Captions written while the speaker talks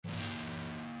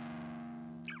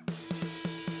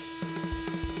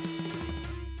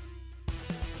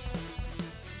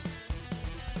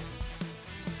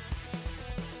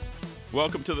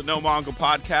Welcome to the No Mongo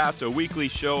Podcast, a weekly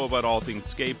show about all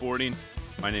things skateboarding.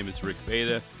 My name is Rick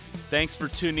Beta. Thanks for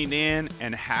tuning in,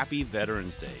 and happy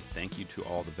Veterans Day. Thank you to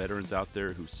all the veterans out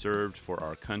there who served for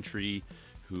our country,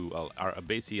 who are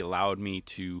basically allowed me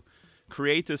to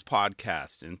create this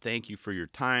podcast. And thank you for your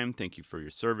time. Thank you for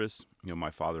your service. You know,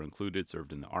 my father included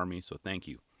served in the Army, so thank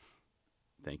you.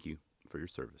 Thank you for your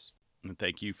service. And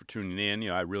thank you for tuning in. You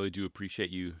know, I really do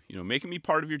appreciate you, making me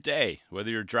part of your day,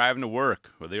 whether you're driving to work,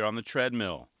 whether you're on the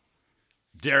treadmill.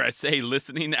 Dare I say,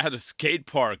 listening at a skate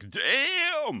park.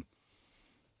 Damn!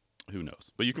 Who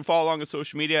knows? But you can follow along on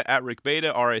social media at Rick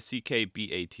Beta,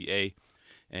 RICKBATA,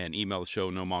 and email the show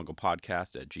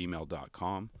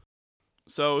nomongopodcast@gmail.com.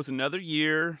 So it's another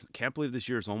year. Can't believe this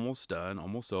year is almost done,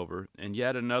 almost over, and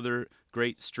yet another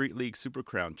great Street League Super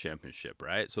Crown Championship,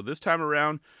 right? So this time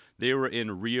around, they were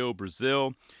in Rio,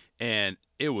 Brazil, and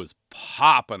it was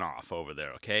popping off over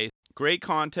there, okay? Great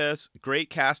contest, great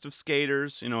cast of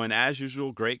skaters, and as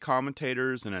usual, great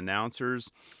commentators and announcers.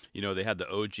 They had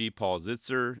the OG Paul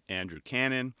Zitzer, Andrew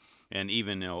Cannon, and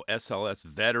even, SLS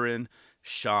veteran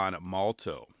Sean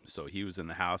Malto. So he was in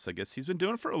the house. I guess he's been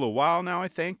doing it for a little while now, I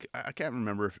think. I can't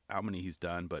remember how many he's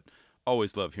done, but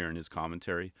always love hearing his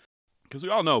commentary. Because we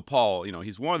all know Paul,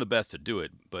 he's one of the best to do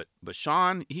it. But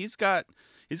Sean, he's got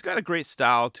a great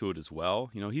style to it as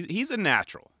well. He's a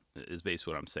natural, is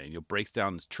basically what I'm saying. Breaks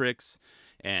down his tricks,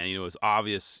 and his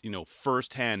obvious,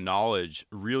 firsthand knowledge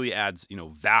really adds,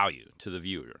 value to the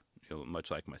viewer.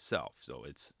 Much like myself. So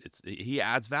he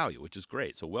adds value, which is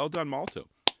great. So well done, Malto.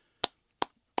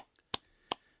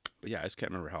 But yeah, I just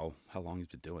can't remember how long he's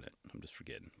been doing it. I'm just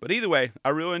forgetting. But either way, I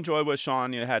really enjoyed what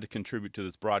Sean had to contribute to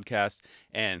this broadcast,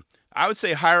 and I would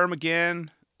say hire him again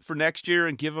for next year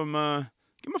and give him a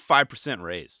 5%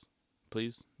 raise,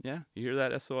 please. Yeah, you hear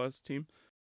that, SOS team?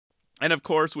 And of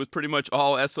course, with pretty much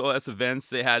all SOS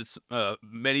events, they had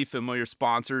many familiar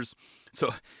sponsors.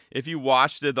 So if you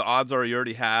watched it, the odds are you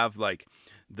already have like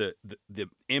the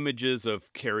images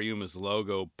of Cariuma's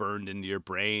logo burned into your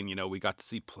brain. We got to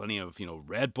see plenty of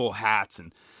Red Bull hats,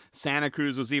 and Santa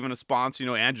Cruz was even a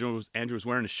sponsor. Andrew was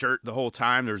wearing a shirt the whole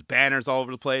time. There's banners all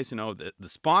over the place. The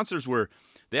sponsors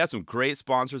they had some great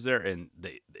sponsors there, and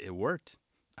it worked.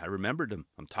 I remembered them.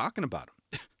 I'm talking about them.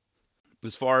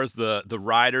 As far as the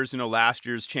riders, last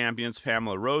year's champions,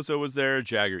 Pamela Rosa was there,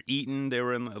 Jagger Eaton, they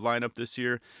were in the lineup this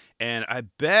year. And I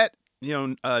bet,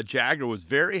 Jagger was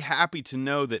very happy to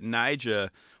know that Nyjah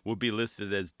would be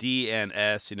listed as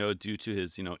DNS, due to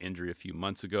his, injury a few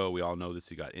months ago. We all know this,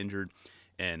 he got injured.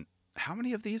 And how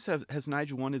many of these has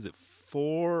Nyjah won? Is it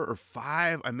 4 or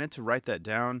 5? I meant to write that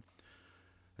down.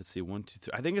 Let's see, 1, 2,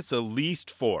 3. I think it's at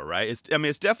least 4, right?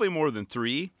 It's definitely more than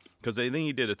 3, because I think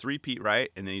he did a 3-peat, right?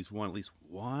 And then he's won at least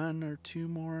 1 or 2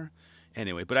 more.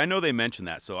 Anyway, but I know they mentioned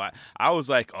that, so I was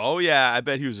like, oh yeah, I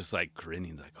bet he was just like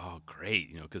grinning, like, oh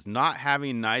great, because not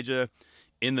having Nyjah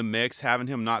in the mix, having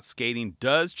him not skating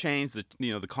does change the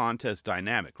the contest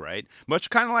dynamic, right? Much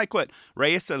kind of like what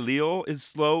Reyes Leal is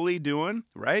slowly doing,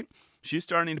 right? She's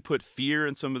starting to put fear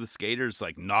in some of the skaters'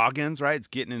 like noggins, right? It's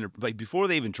getting in like before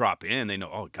they even drop in, they know,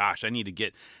 oh gosh, I need to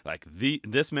get like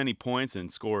this many points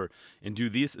and score and do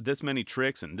this many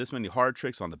tricks and this many hard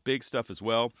tricks on the big stuff as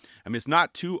well. It's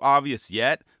not too obvious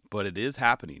yet, but it is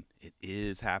happening. It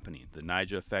is happening. The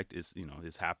Nyjah effect is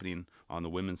happening on the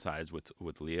women's side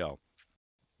with Leal,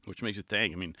 which makes you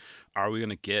think. Are we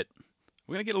gonna get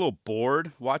a little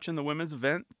bored watching the women's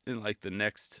event in like the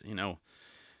next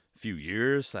few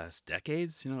years, last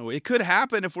decades? It could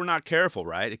happen if we're not careful,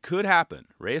 right? It could happen.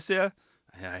 Reza,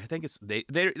 I think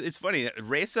it's funny.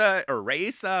 Reza or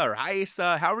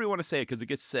Raisa, however you want to say it, because it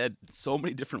gets said so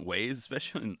many different ways,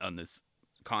 especially on this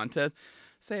contest.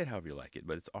 Say it however you like it,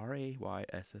 but it's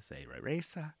Rayssa, right?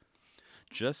 Reza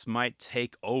just might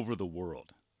take over the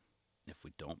world if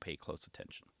we don't pay close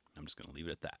attention. I'm just gonna leave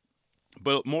it at that.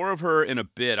 But more of her in a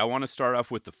bit. I want to start off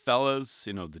with the fellas,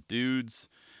 the dudes.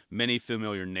 Many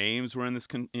familiar names were in this,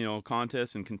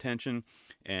 contest and contention.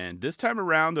 And this time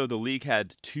around, though, the league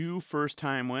had 2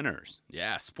 first-time winners.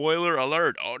 Yeah, spoiler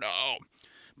alert. Oh, no.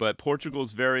 But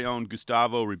Portugal's very own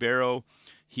Gustavo Ribeiro,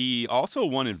 he also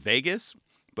won in Vegas,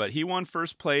 but he won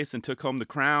first place and took home the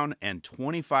crown and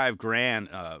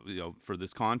 $25,000, for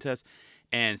this contest.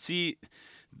 And see,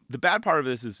 the bad part of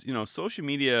this is, social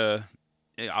media,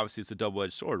 obviously it's a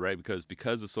double-edged sword, right?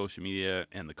 Because of social media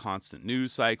and the constant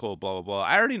news cycle, blah, blah, blah.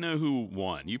 I already know who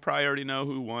won. You probably already know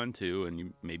who won too,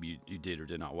 and maybe you did or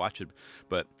did not watch it.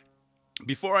 But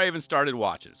before I even started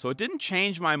watching. So it didn't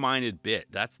change my mind a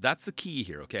bit. That's the key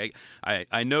here, okay?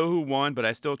 I know who won, but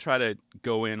I still try to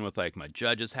go in with like my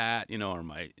judge's hat, or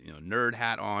my nerd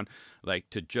hat on, like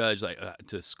to judge, like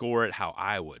to score it how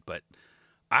I would. But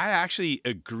I actually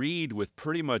agreed with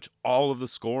pretty much all of the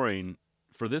scoring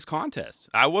for this contest.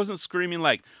 I wasn't screaming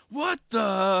like, "What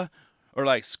the?" or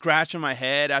like scratching my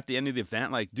head at the end of the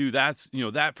event like, "Dude, that's,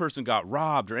 that person got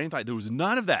robbed," or anything. There was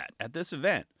none of that at this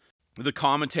event. The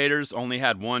commentators only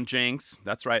had one jinx.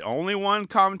 That's right, only one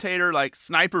commentator, like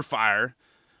sniper fire.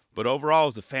 But overall, it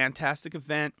was a fantastic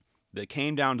event that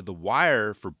came down to the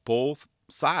wire for both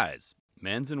sides,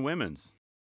 men's and women's.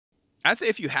 I say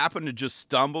if you happen to just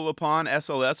stumble upon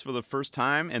SLS for the first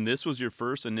time and this was your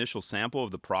first initial sample of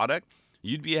the product,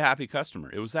 you'd be a happy customer.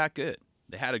 It was that good.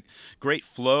 They had a great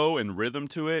flow and rhythm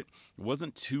to it. It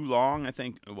wasn't too long. I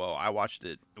think, well, I watched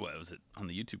it, what was it, on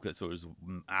the YouTube clip, so it was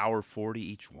an hour 40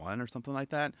 each one or something like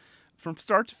that. From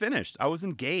start to finish, I was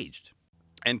engaged.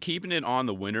 And keeping it on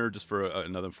the winner just for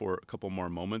a couple more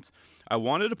moments, I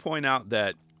wanted to point out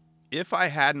that if I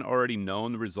hadn't already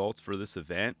known the results for this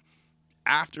event,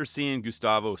 after seeing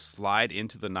Gustavo slide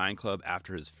into the 9 Club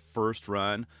after his first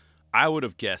run, I would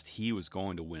have guessed he was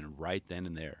going to win right then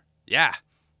and there. Yeah,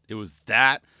 it was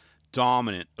that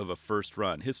dominant of a first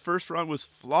run. His first run was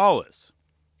flawless.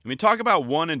 I mean, talk about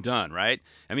one and done, right?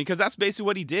 I mean, because that's basically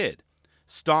what he did,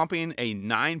 stomping a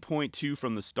 9.2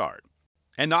 from the start.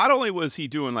 And not only was he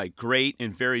doing like great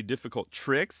and very difficult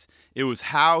tricks, it was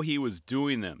how he was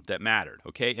doing them that mattered,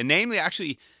 okay? And namely,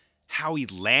 actually, how he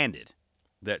landed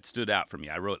that stood out for me.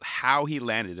 I wrote how he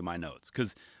landed in my notes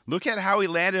because look at how he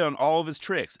landed on all of his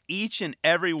tricks. Each and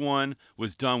every one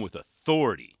was done with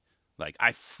authority. Like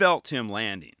I felt him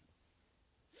landing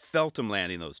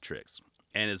those tricks.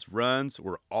 And his runs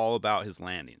were all about his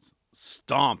landings.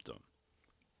 Stomped them.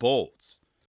 Bolts.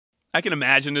 I can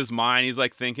imagine his mind. He's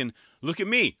like thinking, look at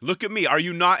me. Are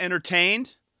you not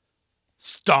entertained?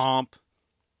 Stomp.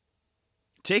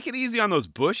 Take it easy on those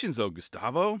bushings though,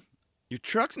 Gustavo. Your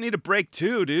trucks need a break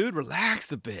too, dude.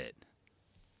 Relax a bit.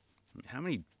 How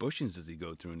many bushings does he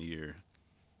go through in a year?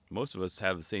 Most of us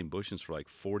have the same bushings for like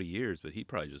 40 years, but he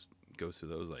probably just goes through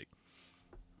those like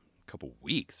a couple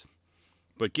weeks.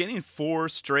 But getting 4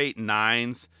 straight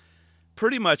 9s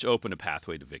pretty much opened a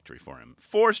pathway to victory for him.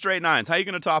 4 straight 9s. How are you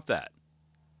going to top that?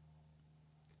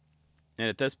 And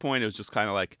at this point, it was just kind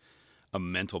of like a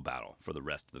mental battle for the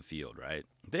rest of the field, right?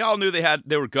 They all knew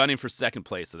they were gunning for second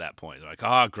place at that point. They're like,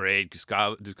 oh, great,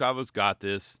 Gustavo's got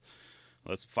this.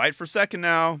 Let's fight for second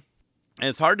now. And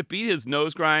it's hard to beat his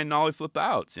nose grind nollie flip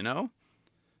outs, And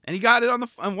he got it on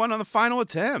one on the final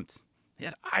attempt. He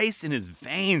had ice in his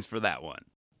veins for that one.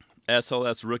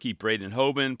 SLS rookie Braden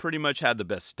Hoban pretty much had the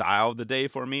best style of the day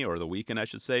for me, or the weekend, I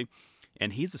should say.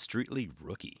 And he's a Street League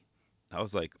rookie. I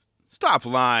was like, stop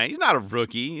lying. He's not a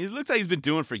rookie. He looks like he's been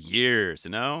doing it for years,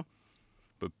 But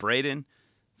Braden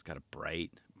has got a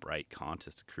bright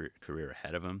contest career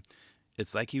ahead of him.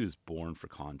 It's like he was born for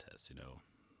contests,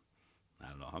 I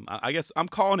don't know. I guess I'm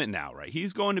calling it now, right?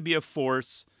 He's going to be a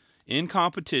force in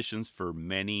competitions for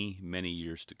many, many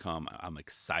years to come. I'm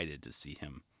excited to see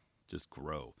him just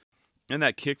grow. And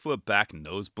that kickflip back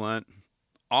nose blunt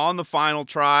on the final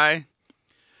try.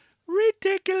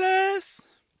 Ridiculous.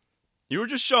 You were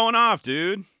just showing off,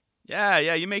 dude. Yeah,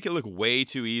 you make it look way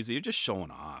too easy. You're just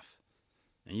showing off.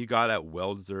 And you got that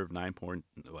well-deserved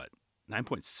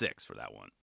 9.6 for that one.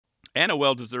 And a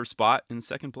well-deserved spot in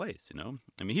second place, I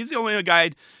mean, he's the only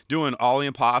guy doing all the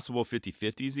impossible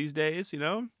 50-50s these days,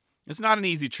 It's not an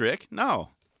easy trick. No.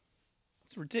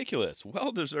 It's ridiculous.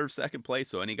 Well-deserved second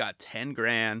place, though. And he got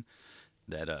 $10,000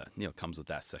 that, comes with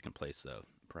that second place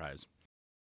prize.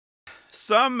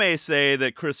 Some may say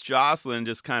that Chris Jocelyn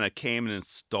just kind of came in and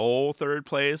stole third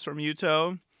place from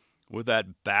Yuto with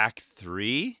that back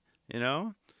 3,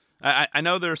 I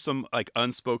know there's some like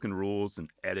unspoken rules and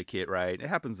etiquette, right? It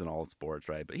happens in all sports,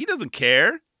 right? But he doesn't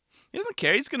care.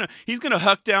 He's gonna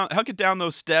huck it down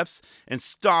those steps and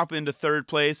stomp into third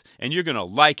place, and you're gonna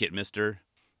like it, mister.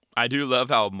 I do love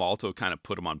how Malto kind of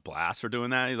put him on blast for doing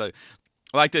that. He's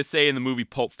like they say in the movie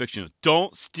Pulp Fiction,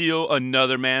 don't steal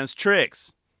another man's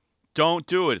tricks. Don't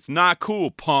do it. It's not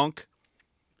cool, punk.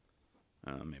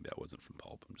 Maybe that wasn't from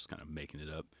Pulp. I'm just kind of making it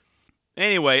up.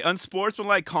 Anyway,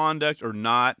 unsportsmanlike conduct or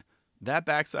not, that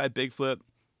backside big flip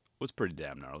was pretty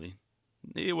damn gnarly.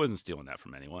 He wasn't stealing that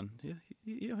from anyone.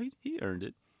 He earned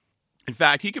it. In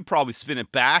fact, he could probably spin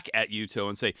it back at Yuto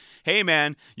and say, hey,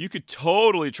 man, you could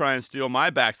totally try and steal my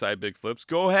backside big flips.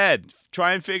 Go ahead.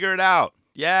 Try and figure it out.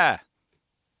 Yeah.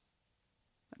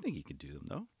 I think he could do them,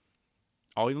 though.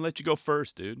 I'll even let you go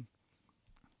first, dude.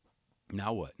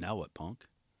 Now what, punk?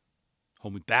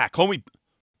 Hold me back. Hold me.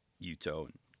 Yuto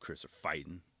and Chris are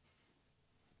fighting.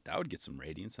 That would get some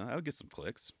ratings. Huh? That would get some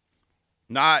clicks.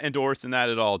 Not endorsing that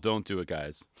at all. Don't do it,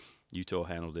 guys. Yuto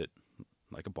handled it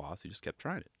like a boss. He just kept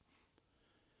trying it.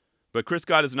 But Chris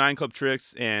got his 9 club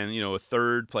tricks, and, a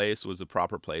third place was a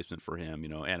proper placement for him,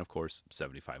 and, of course,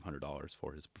 $7,500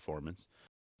 for his performance.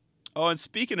 Oh, and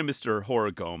speaking of Mr.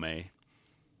 Horigome,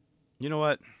 you know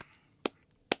what?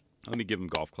 Let me give him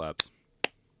golf claps.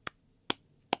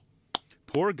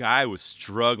 Poor guy was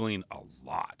struggling a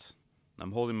lot.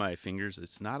 I'm holding my fingers.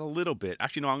 It's not a little bit.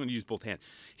 Actually, no, I'm going to use both hands.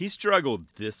 He struggled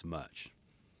this much.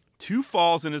 2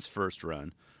 falls in his first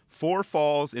run. 4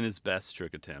 falls in his best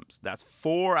trick attempts. That's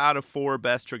 4 out of 4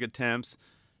 best trick attempts.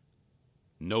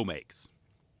 No makes.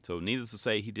 So needless to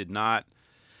say, he did not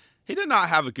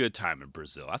have a good time in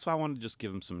Brazil. That's why I wanted to just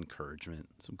give him some encouragement,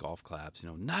 some golf claps.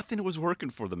 Nothing was working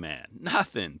for the man.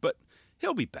 Nothing. But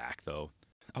he'll be back, though.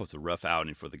 That was a rough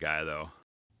outing for the guy, though.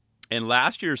 And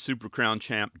last year's Super Crown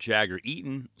champ, Jagger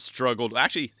Eaton, struggled.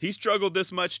 Actually, he struggled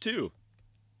this much, too.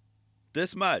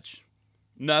 This much.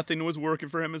 Nothing was working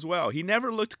for him as well. He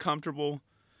never looked comfortable,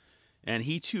 and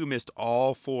he too missed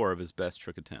all 4 of his best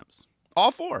trick attempts.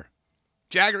 All 4.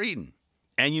 Jagger Eaton.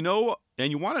 And you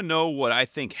want to know what I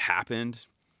think happened?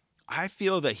 I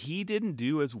feel that he didn't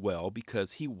do as well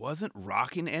because he wasn't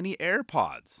rocking any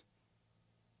AirPods.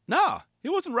 No, he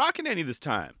wasn't rocking any this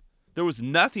time. There was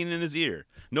nothing in his ear.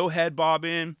 No head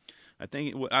bobbing. I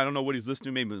don't know what he's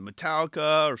listening to, maybe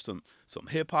Metallica or some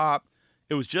hip hop.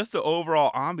 It was just the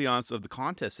overall ambiance of the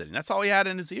contest setting. That's all he had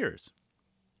in his ears.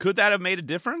 Could that have made a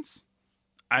difference?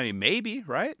 I mean, maybe,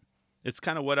 right? It's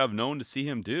kind of what I've known to see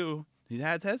him do. He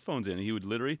has headphones in. He would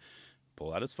literally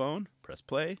pull out his phone, press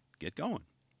play, get going.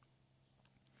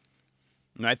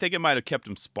 And I think it might have kept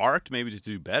him sparked, maybe to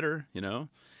do better,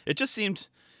 It just seemed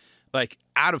like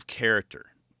out of character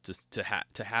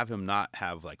to have him not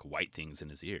have like white things in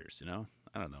his ears,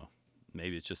 I don't know.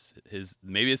 Maybe it's just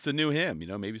maybe it's the new him,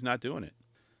 maybe he's not doing it.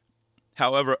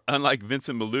 However, unlike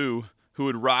Vincent Malou, who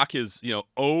would rock his,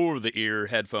 over-the-ear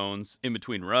headphones in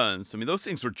between runs, those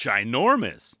things were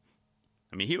ginormous.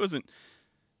 He wasn't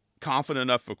confident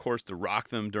enough, of course, to rock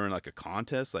them during like a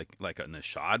contest like a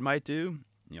Nishad might do.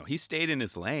 He stayed in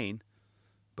his lane,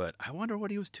 but I wonder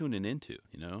what he was tuning into,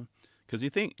 Because you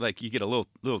think, like, you get a little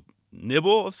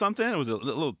nibble of something. It was a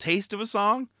little taste of a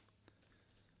song.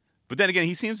 But then again,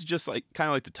 he seems just like kind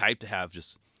of like the type to have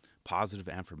just positive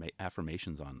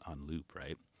affirmations on loop,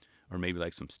 right? Or maybe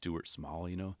like some Stuart Small,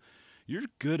 You're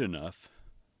good enough.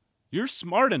 You're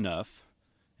smart enough.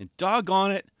 And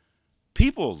doggone it,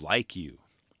 people like you.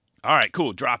 All right,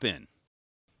 cool. Drop in.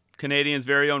 Canadian's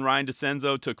very own Ryan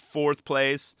DeCenzo took 4th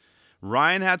place.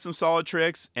 Ryan had some solid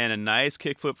tricks and a nice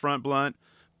kickflip front blunt,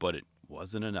 but it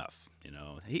wasn't enough.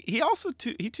 He also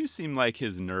too seemed like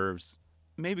his nerves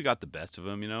maybe got the best of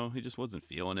him. He just wasn't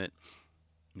feeling it.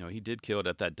 He did kill it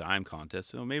at that dime contest,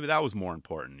 so maybe that was more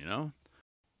important.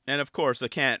 And of course, I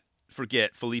can't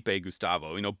forget Felipe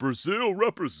Gustavo. Brazil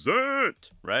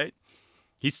represent, right?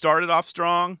 He started off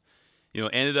strong.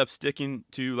 Ended up sticking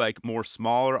to like more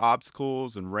smaller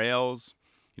obstacles and rails.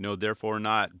 Therefore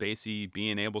not basically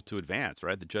being able to advance.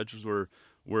 Right? The judges were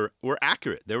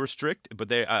accurate. They were strict, but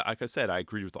they, like I said, I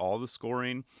agreed with all the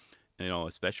scoring.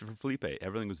 Especially for Felipe,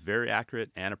 everything was very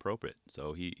accurate and appropriate.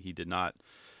 So he did not,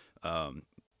 and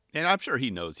I'm sure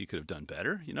he knows he could have done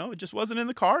better. It just wasn't in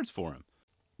the cards for him.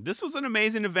 This was an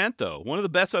amazing event, though. One of the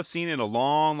best I've seen in a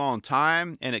long, long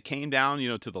time, and it came down,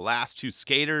 to the last 2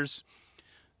 skaters.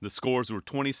 The scores were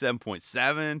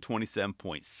 27.7,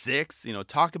 27.6.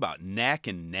 Talk about neck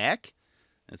and neck.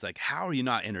 It's like, how are you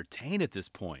not entertained at this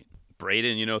point?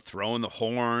 Braden, throwing the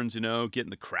horns,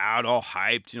 getting the crowd all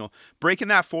hyped, breaking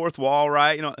that 4th wall,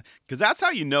 right? Because that's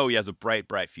how he has a bright,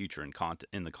 bright future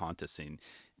in the contest scene.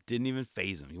 It didn't even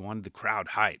faze him. He wanted the crowd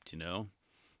hyped,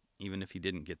 even if he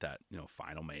didn't get that,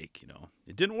 final make,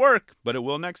 It didn't work, but it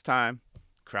will next time.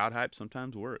 Crowd hype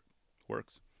sometimes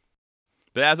works.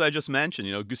 But as I just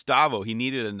mentioned, Gustavo, he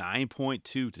needed a 9.2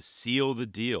 to seal the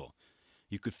deal.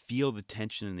 You could feel the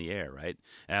tension in the air, right?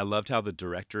 And I loved how the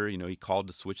director, he called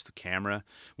to switch the camera,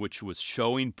 which was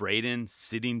showing Braden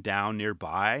sitting down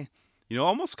nearby,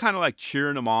 almost kind of like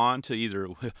cheering him on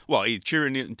to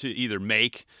cheering him to either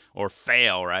make or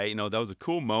fail, right? That was a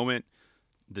cool moment.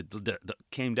 That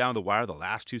came down the wire, the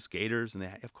last 2 skaters, and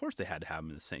of course they had to have them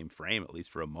in the same frame, at least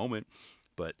for a moment.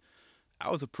 But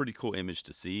that was a pretty cool image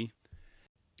to see.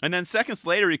 And then seconds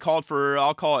later, he called for,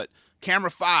 I'll call it,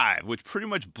 camera 5, which pretty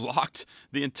much blocked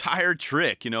the entire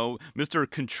trick. Mr.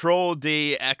 Control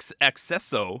de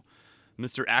Accesso,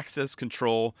 Mr. Access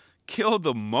Control, killed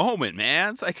the moment,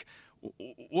 man. It's like,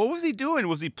 What was he doing?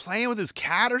 Was he playing with his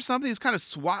cat or something? He was kind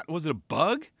of Was it a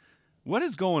bug? What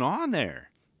is going on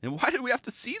there? And why did we have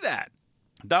to see that?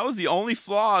 That was the only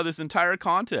flaw of this entire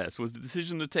contest, was the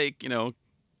decision to take,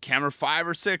 camera 5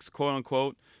 or 6, quote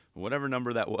unquote, whatever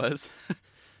number that was.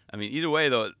 I mean, either way,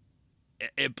 though,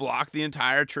 it blocked the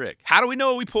entire trick. How do we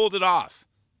know we pulled it off?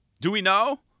 Do we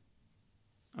know?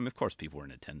 I mean, of course, people were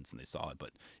in attendance and they saw it,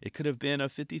 but it could have been a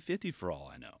 50-50 for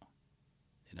all I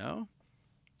know.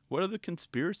 What are the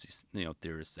conspiracy,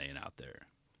 theorists saying out there?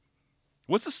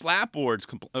 What's the slap boards?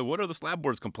 What are the slap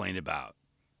boards complaining about?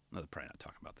 No, they're probably not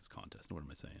talking about this contest. What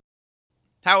am I saying?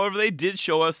 However, they did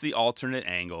show us the alternate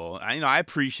angle. I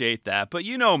appreciate that, but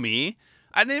you know me.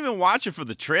 I didn't even watch it for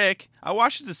the trick. I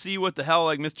watched it to see what the hell,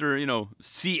 Mr.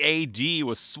 CAD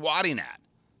was swatting at.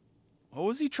 What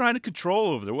was he trying to control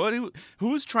over there?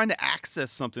 Who was trying to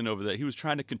access something over there he was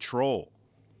trying to control?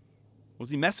 Was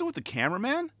he messing with the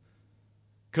cameraman?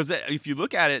 Because if you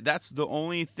look at it, that's the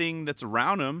only thing that's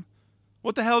around him.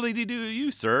 What the hell did he do to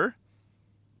you, sir?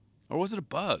 Or was it a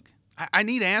bug? I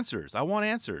need answers. I want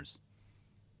answers.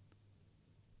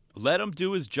 Let him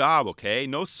do his job, okay?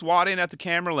 No swatting at the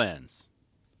camera lens.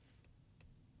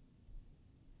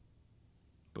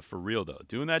 But for real, though,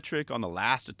 doing that trick on the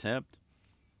last attempt,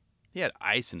 he had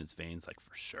ice in his veins,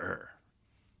 for sure.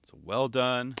 So well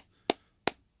done.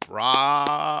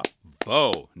 Bravo.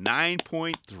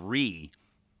 9.3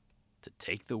 to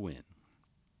take the win.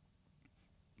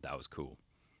 That was cool.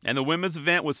 And the women's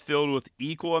event was filled with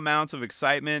equal amounts of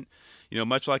excitement.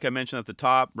 Much like I mentioned at the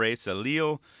top, Ray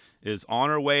Salil is on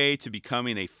her way to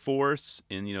becoming a force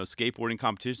in, skateboarding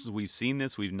competitions. We've seen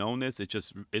this. We've known this.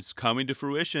 It's coming to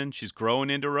fruition. She's growing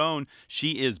into her own.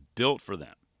 She is built for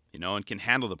them, and can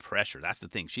handle the pressure. That's the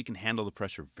thing. She can handle the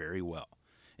pressure very well.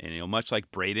 And, much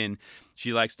like Braden,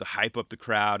 she likes to hype up the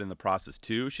crowd in the process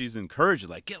too. She's encouraged,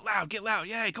 get loud.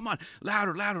 Yay, come on.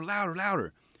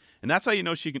 Louder. And that's how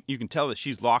you can tell that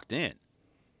she's locked in.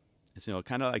 It's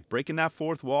kind of like breaking that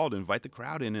fourth wall to invite the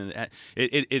crowd in, and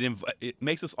it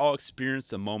makes us all experience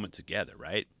the moment together,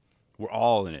 right? We're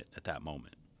all in it at that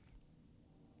moment.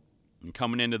 And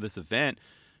coming into this event,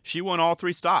 she won all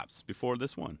 3 stops before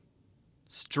this one.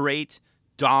 Straight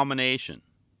domination.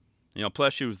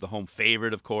 Plus she was the home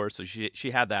favorite, of course, so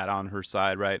she had that on her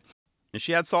side, right? And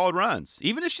she had solid runs.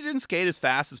 Even if she didn't skate as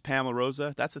fast as Pamela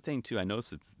Rosa, that's the thing too. I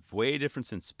noticed way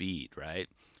difference in speed, right?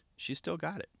 She still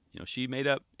got it. She made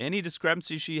up any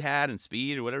discrepancy she had in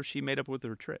speed or whatever, she made up with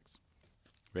her tricks.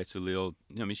 Ray Salil,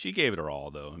 she gave it her all,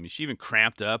 though. She even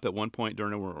cramped up at one point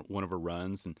during one of her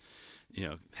runs and,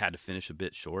 had to finish a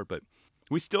bit short. But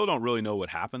we still don't really know what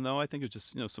happened, though. I think it was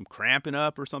just, some cramping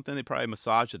up or something. They probably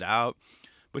massaged it out.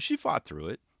 But she fought through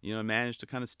it, managed to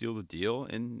kind of steal the deal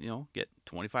and, get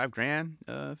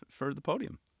 $25,000 for the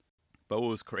podium. But what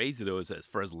was crazy, though, is that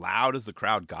for as loud as the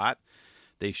crowd got,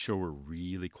 they sure were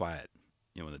really quiet.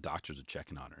 When the doctors were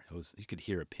checking on her, you could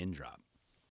hear a pin drop.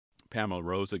 Pamela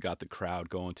Rosa got the crowd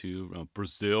going too.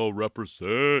 Brazil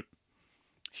represent.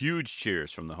 Huge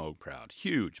cheers from the home crowd.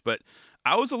 Huge. But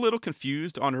I was a little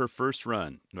confused on her first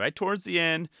run. Right towards the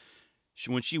end,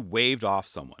 when she waved off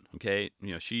someone, okay?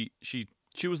 She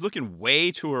was looking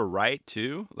way to her right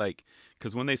too,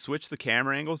 because when they switched the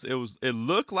camera angles, it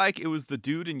looked like it was the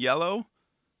dude in yellow.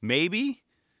 Maybe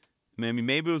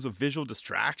it was a visual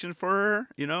distraction for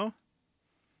her,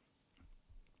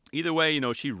 Either way,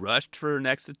 she rushed for her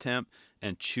next attempt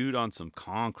and chewed on some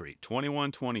concrete.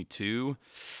 21-22.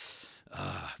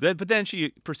 But then she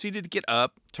proceeded to get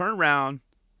up, turn around,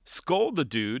 scold the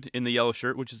dude in the yellow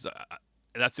shirt, which is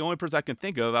that's the only person I can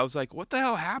think of. I was like, what the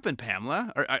hell happened,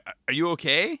 Pamela? Are you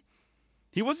okay?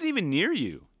 He wasn't even near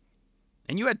you.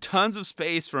 And you had tons of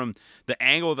space from the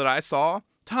angle that I saw.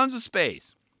 Tons of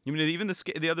space. Even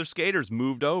the other skaters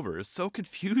moved over. It was so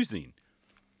confusing.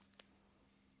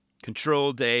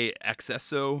 Control de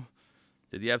Acceso.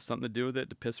 Did he have something to do with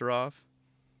it to piss her off?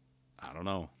 I don't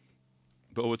know.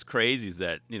 But what's crazy is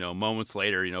that, moments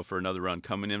later, for another run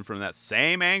coming in from that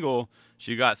same angle,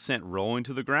 she got sent rolling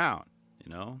to the ground.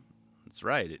 That's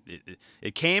right.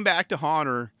 It came back to haunt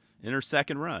her in her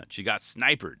second run. She got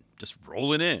sniped, just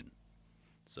rolling in.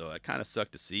 So that kind of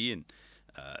sucked to see. And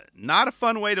not a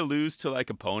fun way to lose to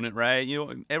opponent, right?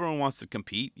 Everyone wants to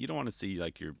compete. You don't want to see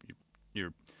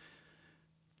your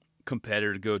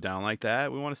competitor to go down like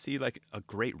that. We want to see a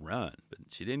great run, but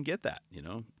she didn't get that,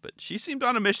 but she seemed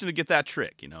on a mission to get that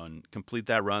trick, and complete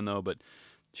that run though. But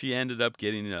she ended up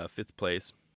getting 5th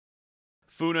place.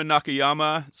 Funa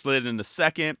Nakayama slid into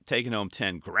second, taking home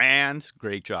 $10,000.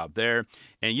 Great job there.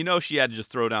 And she had to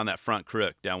just throw down that front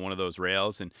crook down one of those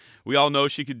rails, and we all know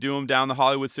she could do them down the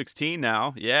Hollywood 16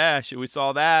 now. Yeah, we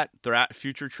saw that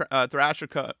future Thrasher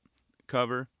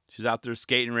cover. She's out there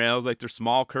skating rails like they're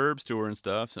small curbs to her and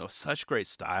stuff. So such great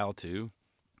style too.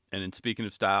 And then speaking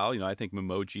of style, I think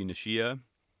Momoji Nishia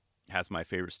has my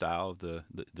favorite style of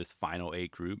this final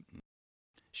 8 group.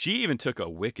 She even took a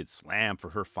wicked slam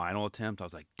for her final attempt. I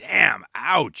was like, damn,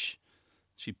 ouch.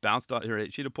 She bounced out her.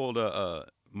 She'd have pulled a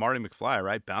Marty McFly,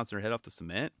 right? Bouncing her head off the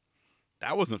cement.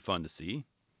 That wasn't fun to see.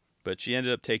 But she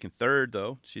ended up taking third,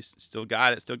 though. She still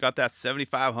got it. Still got that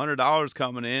 $7,500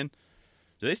 coming in.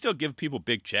 Do they still give people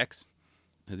big checks?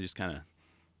 Or they just kind of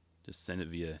just send it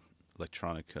via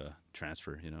electronic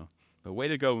transfer, But way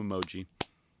to go, Emoji.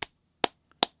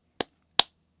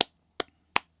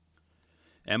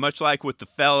 And much like with the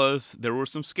fellas, there were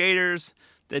some skaters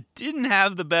that didn't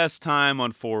have the best time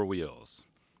on 4 wheels.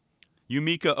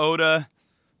 Yumika Oda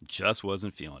just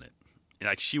wasn't feeling it.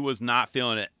 Like, she was not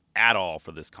feeling it at all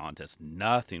for this contest.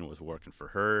 Nothing was working for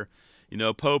her.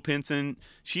 Po Pinson,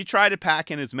 she tried to pack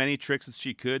in as many tricks as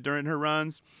she could during her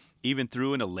runs, even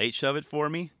threw in a late shove it for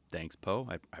me. Thanks, Po.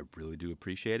 I really do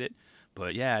appreciate it.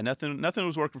 But yeah, nothing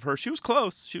was working for her. She was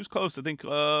close. I think,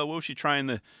 what was she trying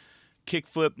to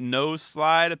kickflip nose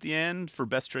slide at the end for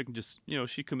best trick, and just,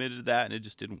 she committed to that and it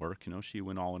just didn't work. She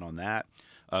went all in on that.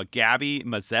 Gabby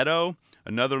Mazzetto,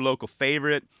 another local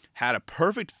favorite, had a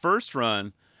perfect first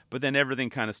run, but then everything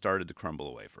kind of started to crumble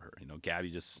away for her.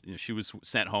 Gabby just, she was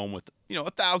sent home with,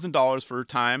 $1,000 for her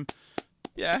time.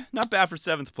 Yeah, not bad for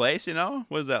 7th place,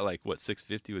 What is that, like,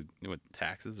 $650 with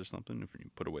taxes or something, if you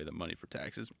put away the money for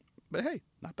taxes? But hey,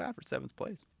 not bad for 7th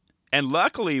place. And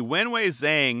luckily, Wenwei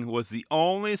Zhang was the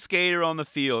only skater on the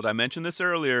field, I mentioned this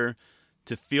earlier,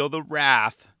 to feel the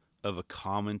wrath of a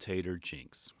commentator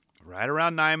jinx. Right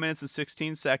around 9 minutes and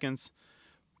 16 seconds,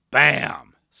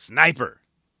 bam, sniper.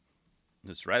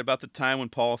 It's right about the time when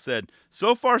Paul said,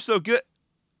 so far so good.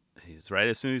 He's right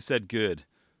as soon as he said good.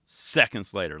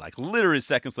 Seconds later, like literally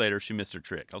seconds later, she missed her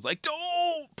trick. I was like,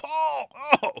 oh,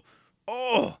 Paul,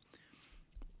 oh.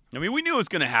 I mean, we knew it was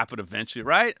going to happen eventually,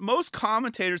 right? Most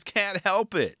commentators can't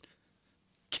help it.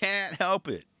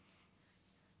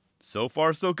 So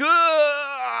far, so good.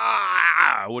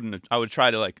 I would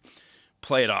try to, like,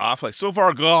 play it off. Like, so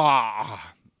far, good.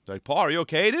 Like, Paul, are you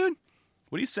okay, dude?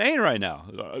 What are you saying right now?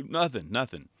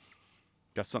 Nothing.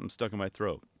 Got something stuck in my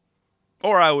throat.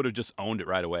 Or I would have just owned it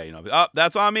right away. Oh,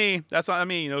 that's on me.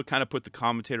 Kind of put the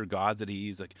commentator gods at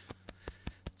ease. Like,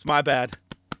 it's my bad.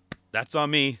 That's on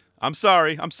me. I'm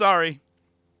sorry.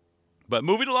 But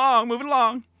moving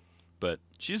along. But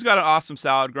she's got an awesome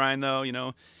salad grind,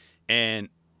 though, and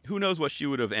who knows what she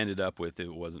would have ended up with if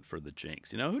it wasn't for the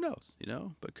jinx. Who knows,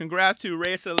 But congrats to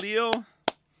Raisa Leal.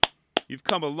 You've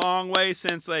come a long way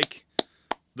since, like,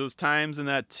 those times in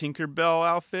that Tinkerbell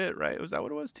outfit, right? Was that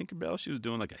what it was? Tinkerbell? She was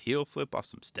doing, like, a heel flip off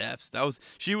some steps.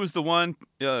 She was the one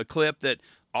clip that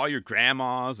all your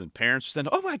grandmas and parents were saying,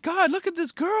 oh my God, look at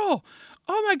this girl.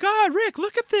 Oh my God, Rick,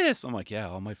 look at this. I'm like, yeah,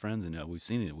 all my friends we've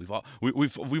seen it. We've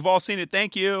all seen it.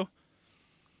 Thank you.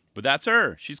 But that's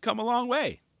her. She's come a long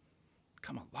way.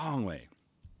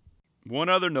 One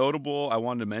other notable I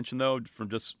wanted to mention, though, from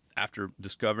just after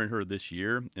discovering her this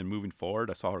year and moving forward,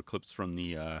 I saw her clips from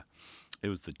it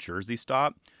was the Jersey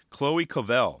stop. Chloe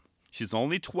Covell. She's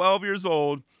only 12 years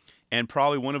old and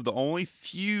probably one of the only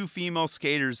few female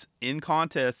skaters in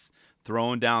contests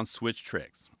throwing down switch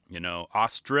tricks.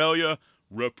 Australia,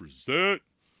 represent.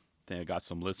 I think I got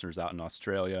some listeners out in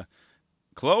Australia.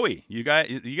 Chloe, you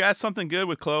got something good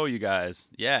with Chloe, you guys.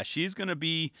 Yeah, she's going to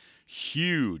be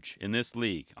huge in this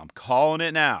league. I'm calling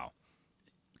it now.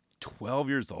 12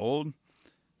 years old,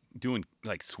 doing,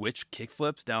 like, switch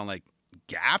kickflips down, like,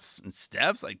 gaps and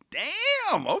steps. Like,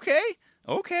 damn, okay.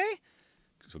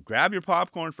 So grab your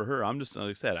popcorn for her. I'm just,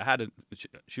 like I said,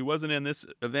 she wasn't in this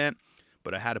event,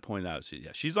 but I had to point out,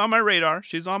 she's on my radar.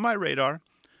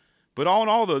 But all in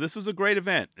all, though, this is a great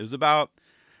event. It was about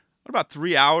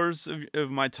 3 hours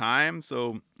of my time.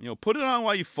 So, put it on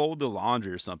while you fold the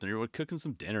laundry or something. You're cooking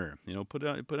some dinner. Put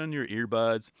on your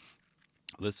earbuds.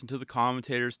 Listen to the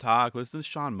commentators talk. Listen to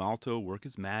Sean Malto work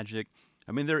his magic.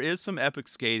 I mean, there is some epic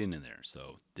skating in there.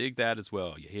 So dig that as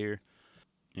well. You hear?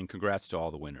 And congrats to all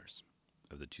the winners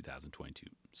of the 2022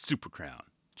 Super Crown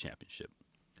Championship.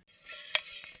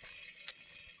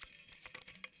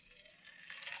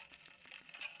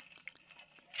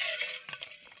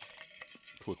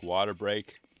 Quick water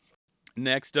break.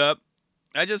 Next up,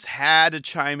 I just had to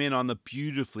chime in on the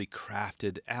beautifully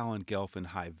crafted Alan Gelfand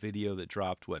High video that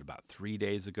dropped, about 3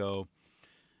 days ago.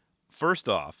 First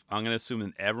off, I'm going to assume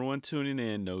that everyone tuning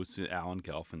in knows who Alan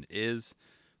Gelfand is.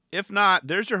 If not,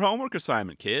 there's your homework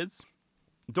assignment, kids.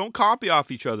 Don't copy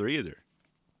off each other either.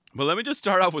 But let me just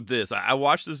start off with this. I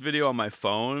watched this video on my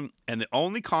phone, and the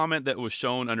only comment that was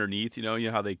shown underneath, you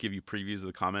know how they give you previews of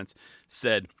the comments,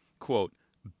 said, quote,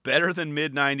 better than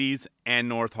mid-90s and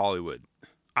North Hollywood.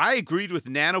 I agreed with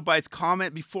Nanobite's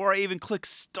comment before I even clicked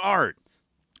start.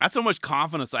 That's how much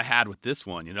confidence I had with this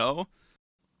one,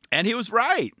 And he was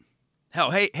right.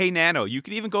 Hell, hey, Nano, you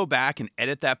could even go back and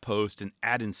edit that post and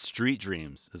add in Street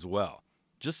Dreams as well.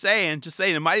 Just saying.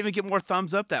 It might even get more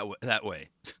thumbs up that way.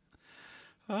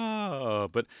 Oh,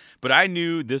 but I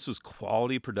knew this was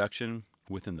quality production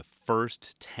within the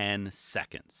first 10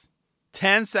 seconds.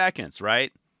 10 seconds,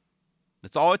 right?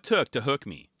 That's all it took to hook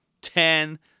me.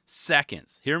 10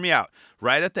 seconds. Hear me out.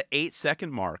 Right at the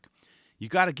 8-second mark, you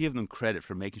got to give them credit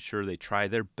for making sure they try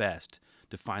their best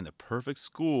to find the perfect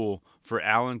school for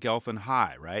Alan Gelfand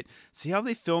High, right? See how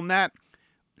they filmed that?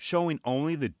 Showing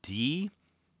only the D,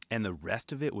 and the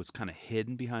rest of it was kind of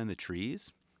hidden behind the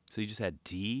trees. So you just had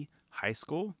D High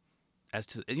School as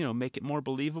to, make it more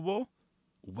believable.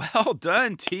 Well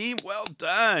done, team. Well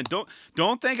done.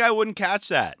 Don't think I wouldn't catch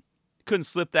that. Couldn't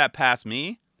slip that past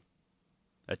me.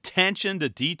 Attention to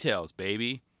details,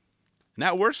 baby. And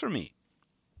that works for me.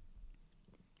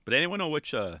 But anyone know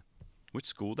which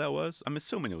school that was? I'm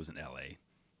assuming it was in LA,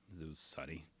 because it was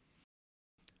sunny.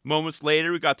 Moments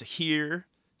later, we got to hear,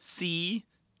 see,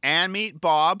 and meet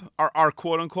Bob, our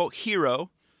quote-unquote hero.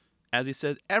 As he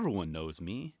says, everyone knows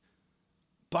me.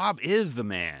 Bob is the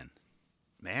man.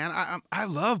 Man, I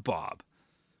love Bob.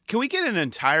 Can we get an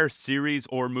entire series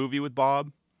or movie with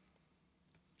Bob?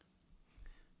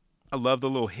 I love the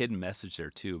little hidden message there,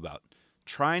 too, about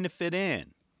trying to fit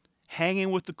in,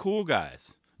 hanging with the cool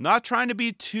guys, not trying to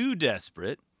be too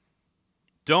desperate.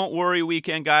 Don't worry,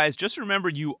 weekend guys. Just remember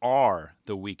you are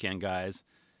the weekend guys,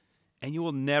 and you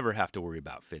will never have to worry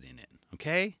about fitting in,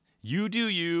 okay? You do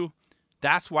you.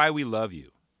 That's why we love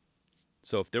you.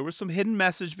 So if there was some hidden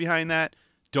message behind that,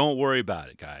 don't worry about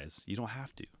it, guys. You don't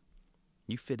have to.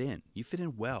 You fit in. You fit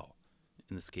in well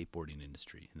in the skateboarding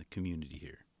industry, in the community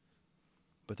here.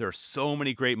 But there are so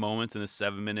many great moments in this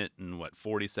 7-minute and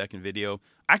 40-second video.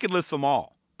 I could list them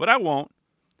all, but I won't.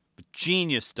 But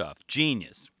genius stuff.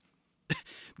 Genius.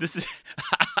 This is,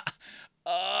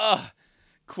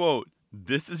 quote,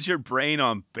 this is your brain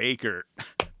on Baker.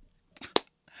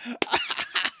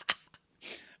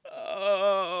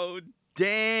 Oh,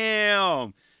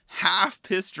 damn. Half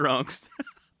piss drunks,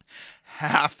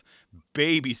 half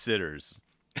babysitters.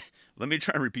 Let me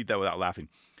try and repeat that without laughing.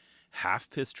 Half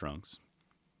piss drunks,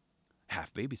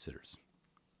 half babysitters.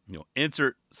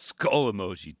 Insert skull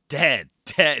emoji. Dead.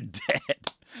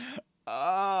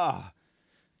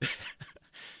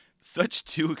 Such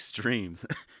two extremes.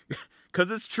 Because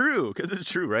it's true,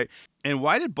 right? And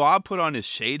why did Bob put on his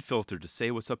shade filter to say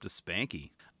what's up to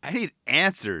Spanky? I need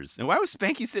answers. And why was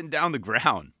Spanky sitting down on the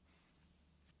ground?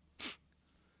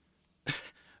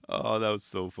 Oh, that was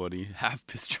so funny. Half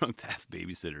piss drunk, half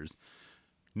babysitters.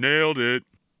 Nailed it.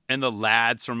 And the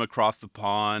lads from across the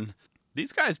pond.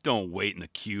 These guys don't wait in the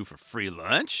queue for free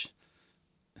lunch.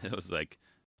 It was like,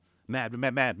 mad.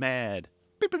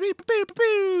 Beep, beep, beep, beep,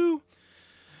 beep.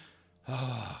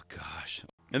 Oh, gosh.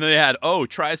 And then they had,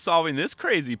 try solving this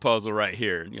crazy puzzle right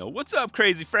here. What's up,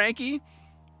 Crazy Frankie?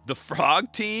 The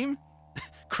frog team?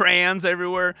 Crayons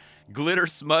everywhere. Glitter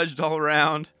smudged all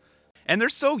around. And they're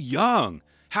so young.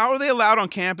 How are they allowed on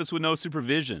campus with no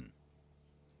supervision?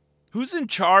 Who's in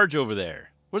charge over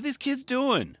there? What are these kids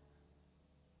doing?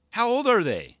 How old are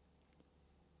they?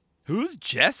 Who's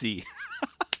Jesse?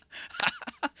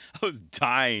 I was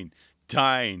dying.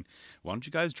 Why don't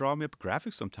you guys draw me up a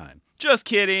graphic sometime? Just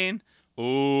kidding.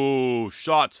 Oh,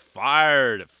 shots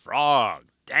fired at Frog.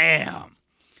 Damn.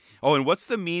 Oh, and what's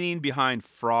the meaning behind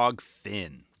frog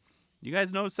fin? You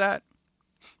guys notice that?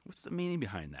 What's the meaning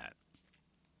behind that?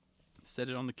 Said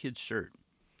it on the kid's shirt.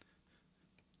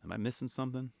 Am I missing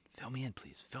something? Fill me in,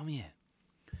 please. Fill me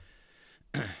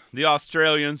in. The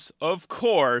Australians, of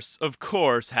course,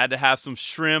 had to have some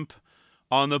shrimp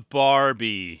on the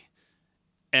Barbie.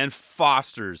 And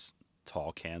Foster's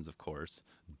tall cans, of course.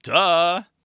 Duh.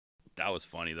 That was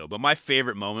funny, though. But my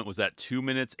favorite moment was that 2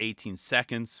 minutes, 18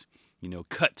 seconds.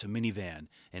 Cut to minivan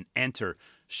and enter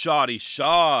Shoddy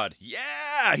Shod.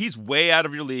 Yeah, he's way out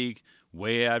of your league.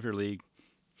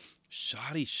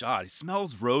 Shoddy Shod. He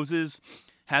smells roses,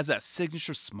 has that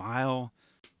signature smile.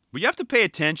 But you have to pay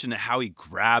attention to how he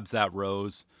grabs that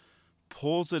rose,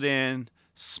 pulls it in,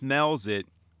 smells it,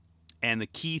 and the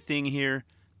key thing here,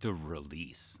 the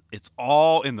release. It's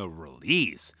all in the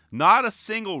release. Not a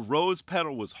single rose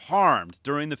petal was harmed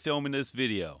during the filming of this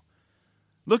video.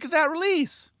 Look at that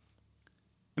release.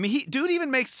 I mean, dude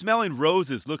even makes smelling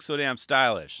roses look so damn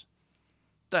stylish.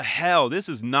 The hell? This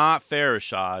is not fair,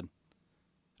 Rashad.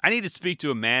 I need to speak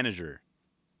to a manager.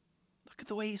 Look at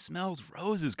the way he smells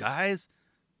roses, guys.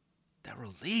 That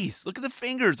release. Look at the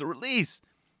fingers, the release.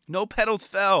 No petals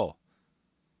fell.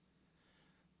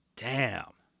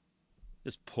 Damn.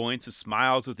 Just points and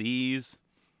smiles with ease.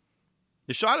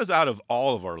 The shot is out of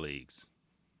all of our leagues.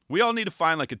 We all need to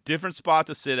find like a different spot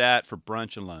to sit at for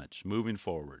brunch and lunch moving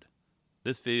forward.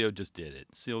 This video just did it.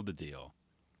 Sealed the deal.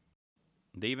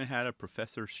 They even had a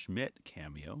Professor Schmidt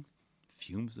cameo.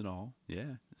 Fumes and all.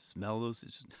 Yeah. Smell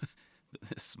those.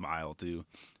 Smile too.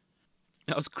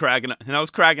 I was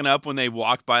cracking up when they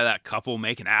walked by that couple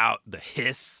making out. The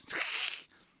hiss.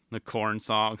 The Korn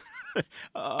song.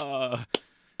 Falling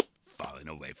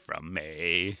away from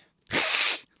me.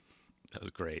 That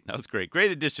was great.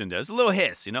 Great addition. There's a little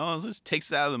hiss, you know. It just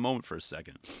takes it out of the moment for a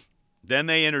second. Then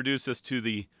they introduce us to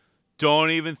the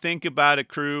don't even think about it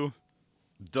crew.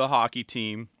 The hockey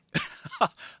team. Oh,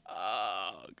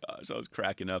 gosh. I was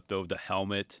cracking up, though. The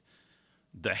helmet.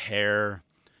 The hair.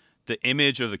 The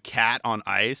image of the cat on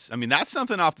ice. I mean, that's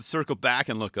something I'll have to circle back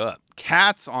and look up.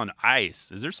 Cats on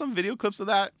ice. Is there some video clips of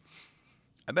that?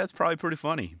 I bet it's probably pretty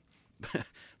funny.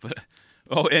 But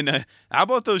how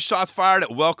about those shots fired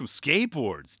at Welcome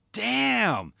Skateboards?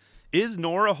 Damn. Is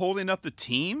Nora holding up the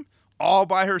team all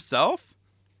by herself?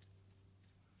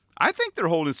 I think they're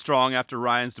holding strong after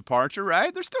Ryan's departure,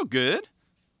 right? They're still good.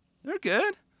 They're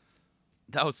good.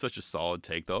 That was such a solid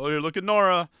take, though. Here, look at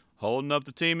Nora holding up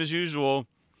the team as usual.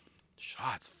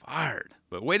 Shots fired.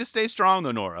 But way to stay strong,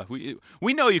 though, Nora.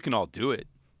 We know you can all do it.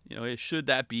 You know, should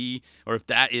that be, or if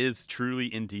that is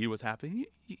truly indeed what's happening,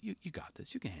 you got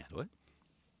this. You can handle it.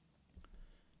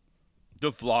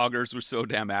 The vloggers were so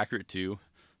damn accurate, too.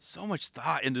 So much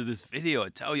thought into this video, I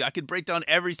tell you. I could break down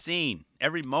every scene,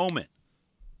 every moment.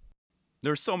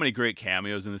 There were so many great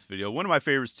cameos in this video. One of my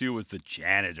favorites, too, was the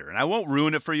janitor. And I won't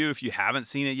ruin it for you if you haven't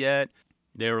seen it yet.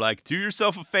 They were like, do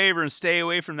yourself a favor and stay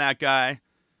away from that guy.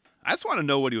 I just want to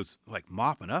know what he was, like,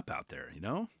 mopping up out there, you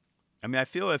know? I mean, I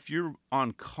feel if you're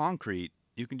on concrete,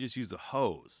 you can just use a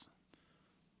hose.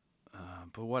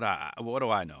 But what do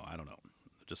I know? I don't know.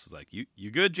 Just was like,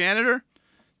 you good, janitor?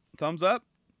 Thumbs up.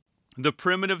 The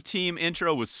primitive team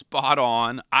intro was spot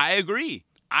on. I agree.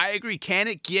 Can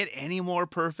it get any more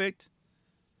perfect?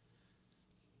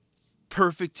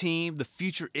 Perfect team. The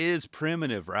future is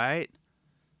primitive, right?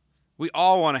 We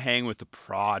all want to hang with the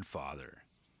prod father.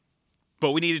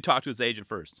 But we need to talk to his agent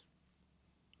first.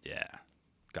 Yeah.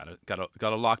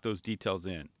 Gotta lock those details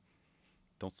in.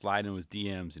 Don't slide into his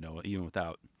DMs, you know, even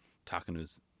without talking to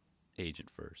his agent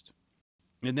first.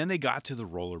 And then they got to the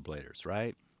rollerbladers,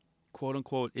 right? Quote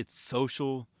unquote, it's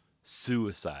social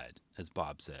suicide, as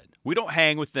Bob said. We don't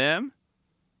hang with them.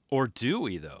 Or do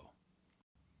we, though?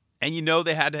 And you know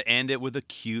they had to end it with a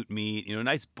cute meet, you know, a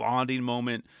nice bonding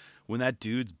moment when that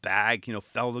dude's bag, you know,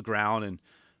 fell to the ground and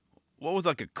what was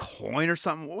like a coin or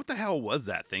something? What the hell was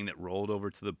that thing that rolled over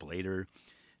to the blader?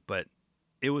 But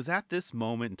it was at this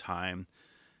moment in time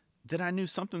that I knew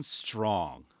something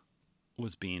strong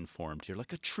was being formed here,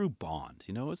 like a true bond.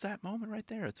 You know, it was that moment right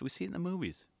there. It's we see it in the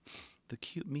movies, the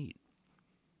cute meet.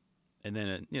 And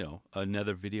then, you know,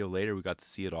 another video later, we got to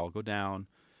see it all go down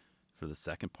for the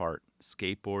second part.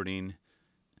 Skateboarding,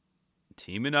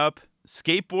 teaming up,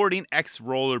 skateboarding x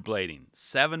rollerblading,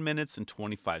 7 minutes and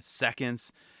 25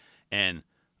 seconds. And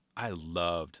I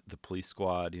loved the police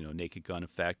squad, you know, Naked Gun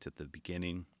effect at the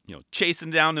beginning, you know,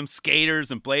 chasing down them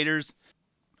skaters and bladers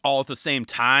all at the same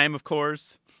time, of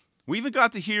course. We even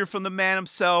got to hear from the man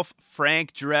himself,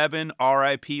 Frank Drebin,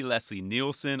 R.I.P. Leslie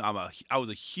Nielsen. I was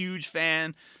a huge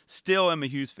fan, still am a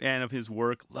huge fan of his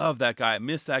work. Love that guy,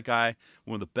 miss that guy,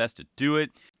 one of the best to do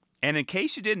it. And in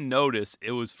case you didn't notice,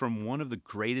 it was from one of the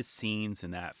greatest scenes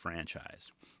in that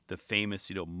franchise. The famous,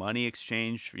 you know, money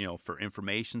exchange, you know, for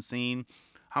information scene.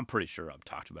 I'm pretty sure I've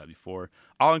talked about it before.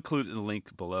 I'll include it in the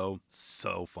link below.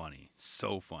 So funny.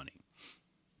 So funny.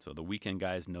 So the Weekend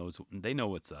guys they know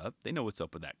what's up. They know what's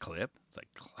up with that clip. It's like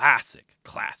classic.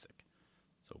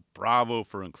 So bravo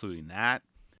for including that.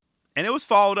 And it was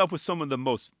followed up with some of the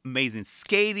most amazing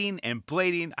skating and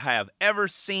blading I have ever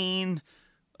seen,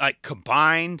 like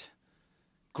combined.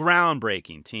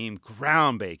 Groundbreaking, team.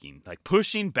 Groundbreaking. Like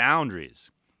pushing boundaries.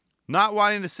 Not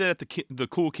wanting to sit at the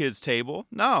cool kids table.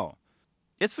 No.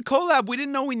 It's the collab we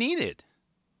didn't know we needed.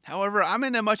 However, I'm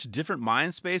in a much different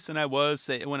mind space than I was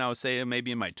when I was,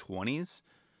 maybe in my 20s.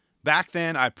 Back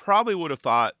then, I probably would have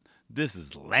thought, this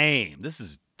is lame. This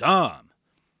is dumb.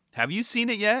 Have you seen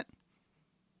it yet?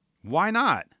 Why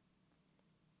not?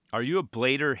 Are you a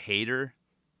blader hater?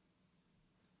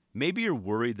 Maybe you're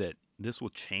worried that this will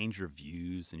change your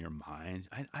views and your mind.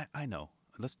 I know.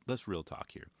 Let's real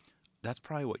talk here. That's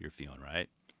probably what you're feeling, right?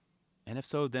 And if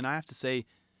so, then I have to say,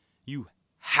 you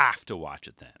have to watch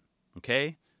it then,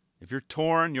 okay? If you're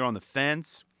torn, you're on the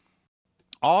fence,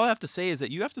 all I have to say is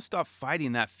that you have to stop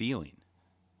fighting that feeling.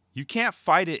 You can't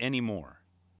fight it anymore.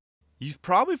 You've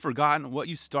probably forgotten what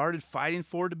you started fighting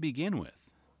for to begin with.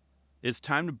 It's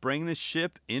time to bring this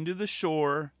ship into the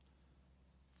shore,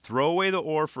 throw away the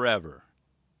oar forever.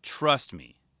 Trust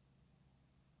me.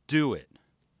 Do it.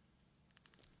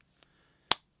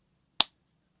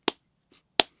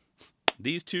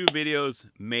 These 2 videos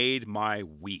made my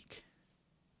week.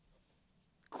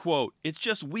 Quote, it's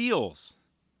just wheels.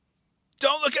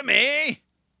 Don't look at me.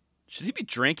 Should he be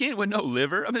drinking with no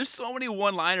liver? I mean, there's so many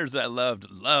one-liners that I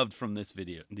loved from these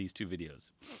 2 videos.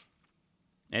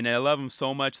 And I love them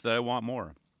so much that I want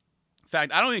more. In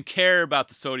fact, I don't even care about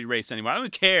the Sodi race anymore. I don't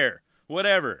even care.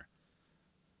 Whatever.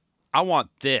 I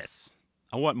want this.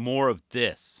 I want more of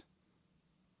this.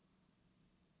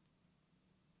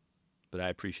 But I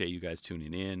appreciate you guys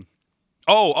tuning in.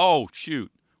 Oh,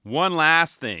 shoot. One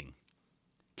last thing.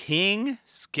 King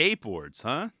Skateboards,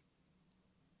 huh?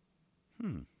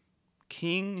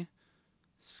 King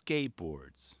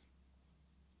Skateboards.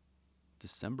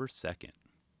 December 2nd.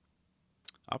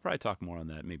 I'll probably talk more on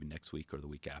that maybe next week or the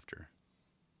week after.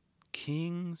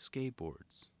 King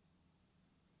Skateboards.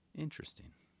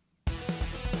 Interesting.